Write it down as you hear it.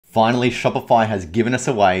Finally, Shopify has given us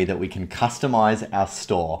a way that we can customize our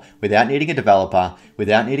store without needing a developer,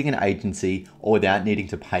 without needing an agency, or without needing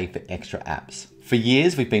to pay for extra apps. For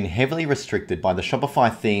years, we've been heavily restricted by the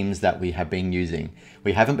Shopify themes that we have been using.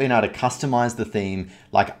 We haven't been able to customize the theme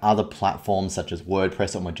like other platforms such as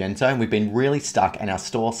WordPress or Magento, and we've been really stuck and our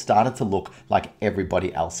store started to look like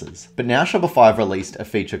everybody else's. But now Shopify have released a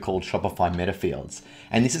feature called Shopify Metafields,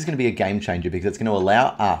 and this is going to be a game changer because it's going to allow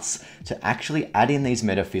us to actually add in these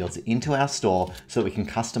metafields into our store so that we can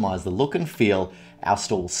customize the look and feel. Our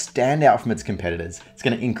store will stand out from its competitors. It's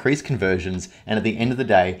going to increase conversions, and at the end of the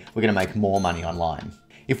day, we're going to make more money online.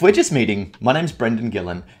 If we're just meeting, my name's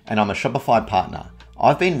Gillen, and I'm a Shopify partner.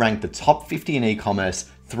 I've been ranked the top 50 in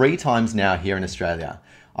e-commerce 3 times now here in Australia.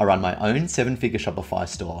 I run my own 7-figure Shopify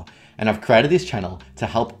store, and I've created this channel to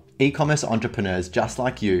help e-commerce entrepreneurs just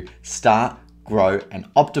like you start, grow, and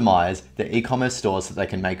optimize their e-commerce stores so they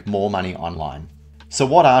can make more money online. So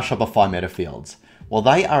what are Shopify Metafields? Well,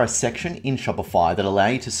 they are a section in Shopify that allow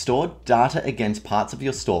you to store data against parts of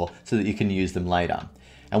your store so that you can use them later.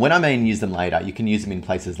 And when I mean use them later, you can use them in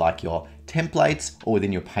places like your templates or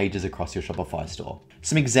within your pages across your Shopify store.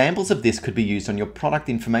 Some examples of this could be used on your product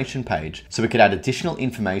information page. So we could add additional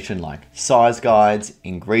information like size guides,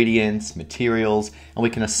 ingredients, materials, and we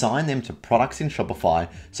can assign them to products in Shopify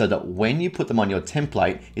so that when you put them on your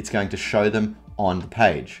template, it's going to show them on the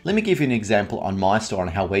page. Let me give you an example on my store on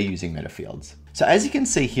how we're using Metafields. So as you can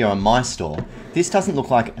see here on my store, this doesn't look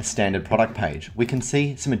like a standard product page. We can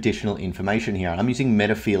see some additional information here, and I'm using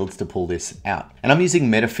Metafields to pull this out. And I'm using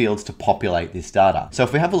Metafields to populate this data. So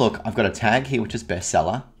if we have a look, I've got a tag here, which is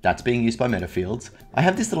bestseller. That's being used by Metafields. I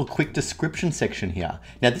have this little quick description section here.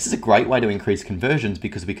 Now, this is a great way to increase conversions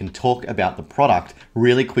because we can talk about the product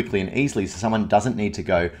really quickly and easily so someone doesn't need to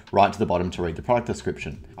go right to the bottom to read the product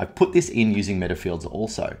description. I've put this in using Metafields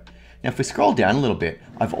also. Now, if we scroll down a little bit,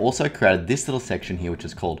 I've also created this little section here, which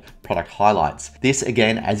is called product highlights. This,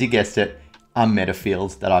 again, as you guessed it, are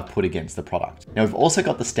metafields that I've put against the product. Now, we've also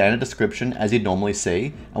got the standard description as you'd normally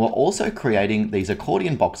see, and we're also creating these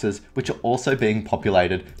accordion boxes, which are also being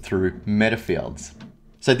populated through metafields.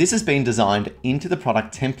 So this has been designed into the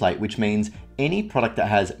product template, which means any product that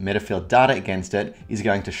has metafield data against it is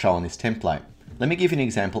going to show on this template. Let me give you an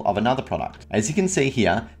example of another product. As you can see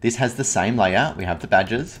here, this has the same layout. We have the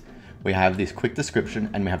badges, we have this quick description,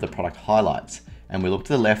 and we have the product highlights. And we look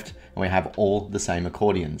to the left and we have all the same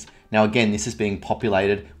accordions. Now again, this is being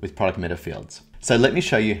populated with product metafields. So let me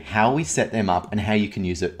show you how we set them up and how you can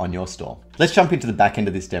use it on your store. Let's jump into the back end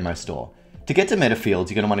of this demo store. To get to metafields,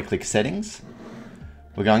 you're going to want to click settings.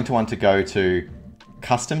 We're going to want to go to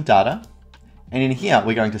custom data. And in here,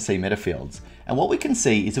 we're going to see metafields. And what we can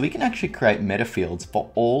see is that we can actually create metafields for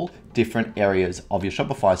all different areas of your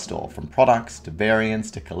Shopify store, from products to variants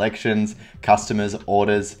to collections, customers,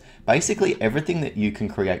 orders. Basically everything that you can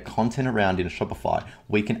create content around in Shopify,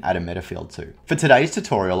 we can add a metafield to. For today's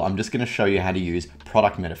tutorial, I'm just going to show you how to use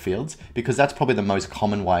product metafields because that's probably the most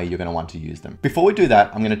common way you're going to want to use them. Before we do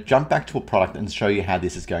that, I'm going to jump back to a product and show you how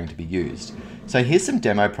this is going to be used. So here's some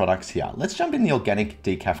demo products here. Let's jump in the organic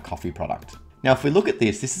decaf coffee product. Now, if we look at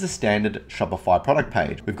this is a standard Shopify product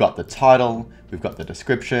page. We've got the title, we've got the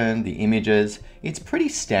description, the images. It's pretty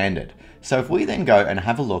standard. So if we then go and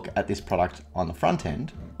have a look at this product on the front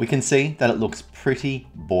end, we can see that it looks pretty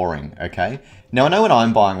boring, okay? Now, I know when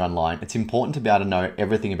I'm buying online, it's important to be able to know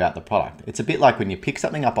everything about the product. It's a bit like when you pick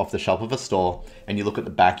something up off the shelf of a store and you look at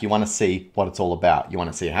the back, you want to see what it's all about. You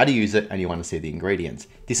want to see how to use it and you want to see the ingredients.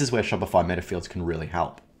 This is where Shopify Metafields can really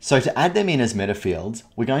help. So to add them in as metafields,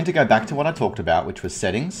 we're going to go back to what I talked about, which was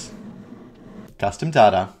settings, custom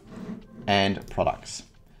data, and products.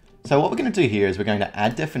 So what we're going to do here is we're going to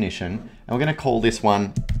add definition, and we're going to call this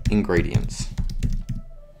one ingredients.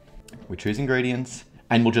 We choose ingredients,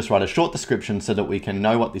 and we'll just write a short description so that we can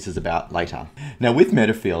know what this is about later. Now with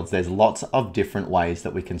metafields, there's lots of different ways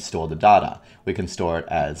that we can store the data. We can store it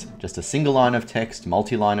as just a single line of text,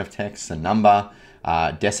 multi-line of text, a number,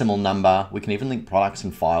 decimal number. We can even link products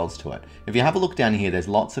and files to it. If you have a look down here, there's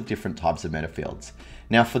lots of different types of metafields.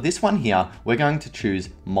 Now for this one here, we're going to choose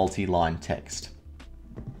multi-line text.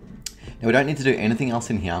 Now we don't need to do anything else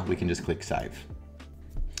in here. We can just click save.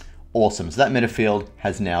 Awesome, so that metafield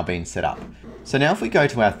has now been set up. So now if we go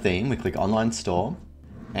to our theme, we click online store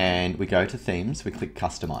and we go to themes, we click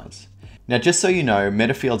customize. Now, just so you know,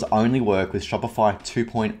 metafields only work with Shopify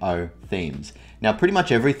 2.0 themes. Now, pretty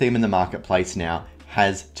much every theme in the marketplace now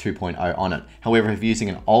has 2.0 on it. However, if you're using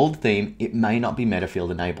an old theme, it may not be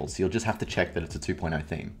metafield enabled. So you'll just have to check that it's a 2.0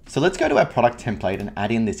 theme. So let's go to our product template and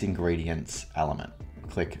add in this ingredients element.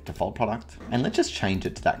 Click default product, and let's just change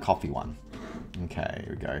it to that coffee one. Okay,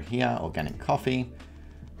 here we go here, organic coffee.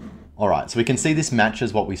 All right, so we can see this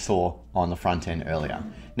matches what we saw on the front end earlier.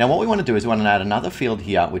 Now what we want to do is we want to add another field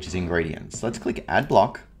here, which is ingredients. So let's click add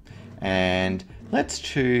block and let's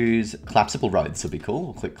choose collapsible row. This will be cool.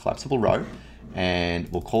 We'll click collapsible row and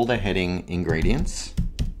we'll call the heading ingredients.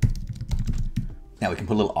 Now we can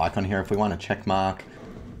put a little icon here if we want, a check mark.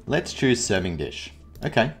 Let's choose serving dish.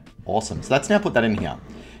 Okay, awesome. So let's now put that in here.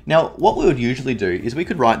 Now what we would usually do is we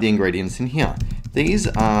could write the ingredients in here. These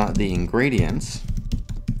are the ingredients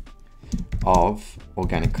of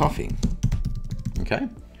organic coffee. Okay,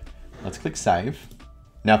 let's click save.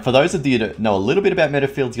 Now for those of you that know a little bit about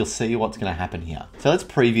Metafields, you'll see what's going to happen here. So let's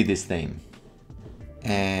preview this theme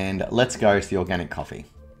and let's go to the organic coffee.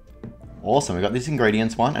 Awesome, we've got this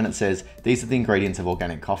ingredients one and it says these are the ingredients of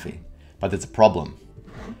organic coffee, but there's a problem.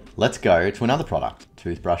 Let's go to another product,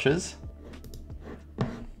 toothbrushes.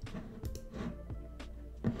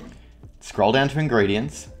 Scroll down to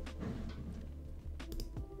ingredients.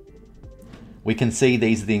 We can see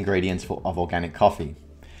these are the ingredients of organic coffee.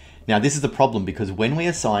 Now this is the problem because when we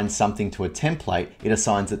assign something to a template, it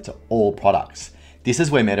assigns it to all products. This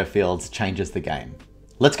is where Metafields changes the game.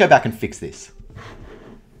 Let's go back and fix this.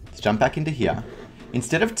 Let's jump back into here.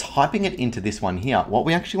 Instead of typing it into this one here, what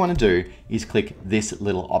we actually want to do is click this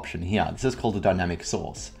little option here. This is called a dynamic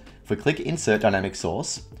source. If we click insert dynamic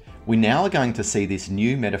source, we now are going to see this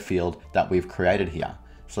new meta field that we've created here.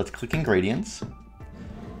 So let's click ingredients.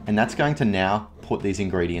 And that's going to now put these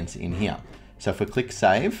ingredients in here. So if we click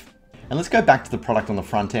save, and let's go back to the product on the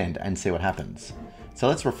front end and see what happens. So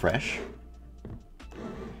let's refresh.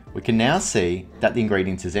 We can now see that the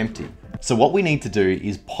ingredients is empty. So what we need to do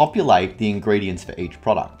is populate the ingredients for each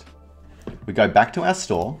product. We go back to our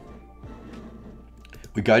store,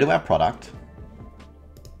 we go to our product,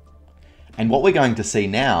 and what we're going to see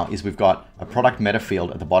now is we've got a product meta field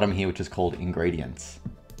at the bottom here, which is called ingredients.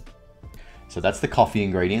 So that's the coffee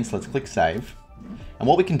ingredients. Let's click save. And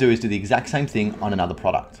what we can do is do the exact same thing on another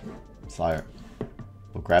product. So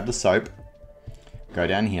we'll grab the soap, go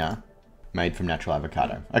down here, made from natural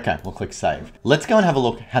avocado. Okay, we'll click save. Let's go and have a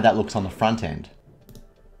look how that looks on the front end.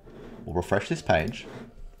 We'll refresh this page.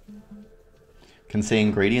 Can see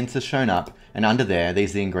ingredients has shown up, and under there,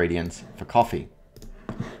 these are the ingredients for coffee.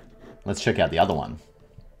 Let's check out the other one.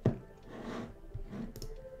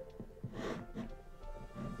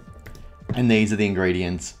 And these are the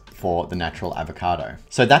ingredients for the natural avocado.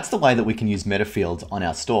 So that's the way that we can use Metafields on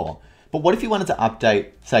our store. But what if you wanted to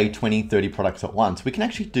update, say 20, 30 products at once? We can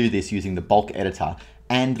actually do this using the bulk editor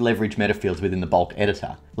and leverage Metafields within the bulk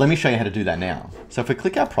editor. Let me show you how to do that now. So if we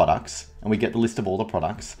click our products and we get the list of all the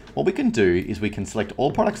products, what we can do is we can select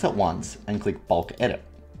all products at once and click bulk edit.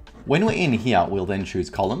 When we're in here, we'll then choose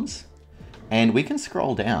columns and we can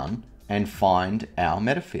scroll down and find our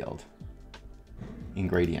Metafield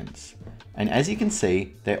ingredients. And as you can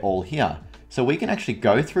see, they're all here. So we can actually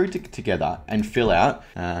go through together and fill out,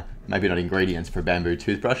 maybe not ingredients for a bamboo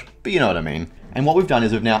toothbrush, but you know what I mean. And what we've done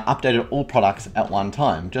is we've now updated all products at one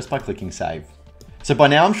time just by clicking save. So by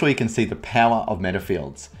now I'm sure you can see the power of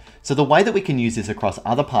Metafields. So the way that we can use this across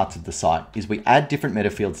other parts of the site is we add different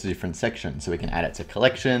Metafields to different sections. So we can add it to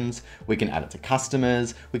collections, we can add it to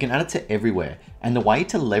customers, we can add it to everywhere. And the way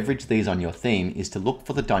to leverage these on your theme is to look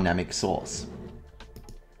for the dynamic source.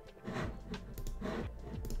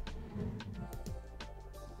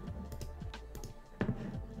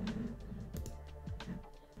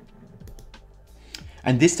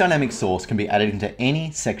 And this dynamic source can be added into any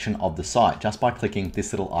section of the site just by clicking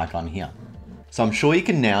this little icon here. So I'm sure you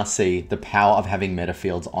can now see the power of having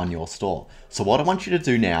Metafields on your store. So what I want you to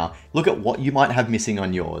do now, look at what you might have missing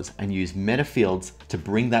on yours and use Metafields to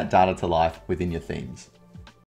bring that data to life within your themes.